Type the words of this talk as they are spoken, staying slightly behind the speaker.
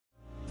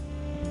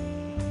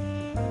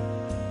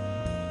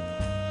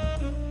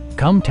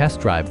Come test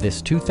drive this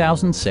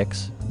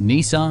 2006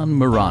 Nissan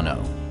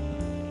Murano.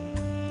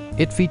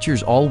 It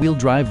features all-wheel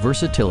drive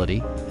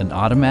versatility, an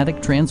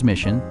automatic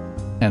transmission,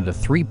 and a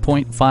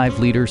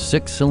 3.5-liter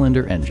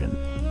six-cylinder engine.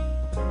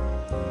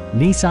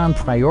 Nissan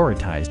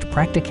prioritized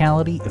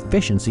practicality,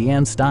 efficiency,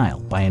 and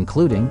style by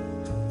including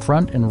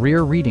front and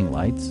rear reading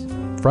lights,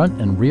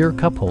 front and rear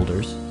cup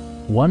holders,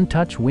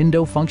 one-touch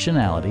window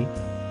functionality,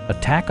 a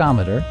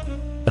tachometer,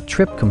 a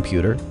trip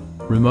computer,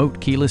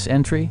 remote keyless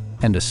entry,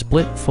 and a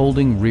split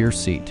folding rear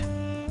seat.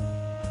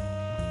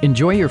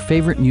 Enjoy your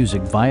favorite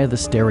music via the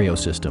stereo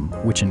system,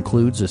 which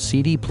includes a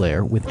CD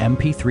player with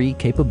MP3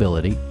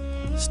 capability,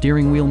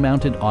 steering wheel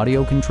mounted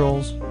audio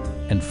controls,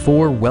 and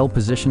 4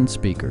 well-positioned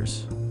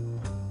speakers.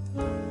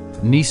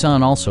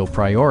 Nissan also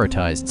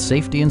prioritized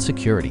safety and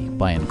security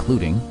by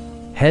including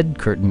head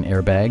curtain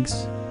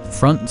airbags,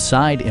 front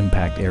side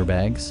impact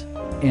airbags,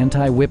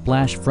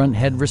 anti-whiplash front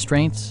head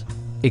restraints,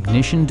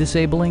 ignition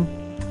disabling,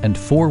 and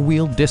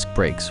 4-wheel disc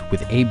brakes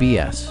with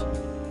ABS.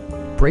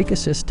 Brake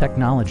assist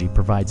technology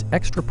provides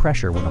extra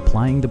pressure when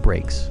applying the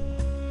brakes.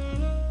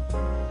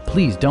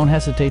 Please don't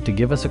hesitate to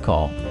give us a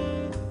call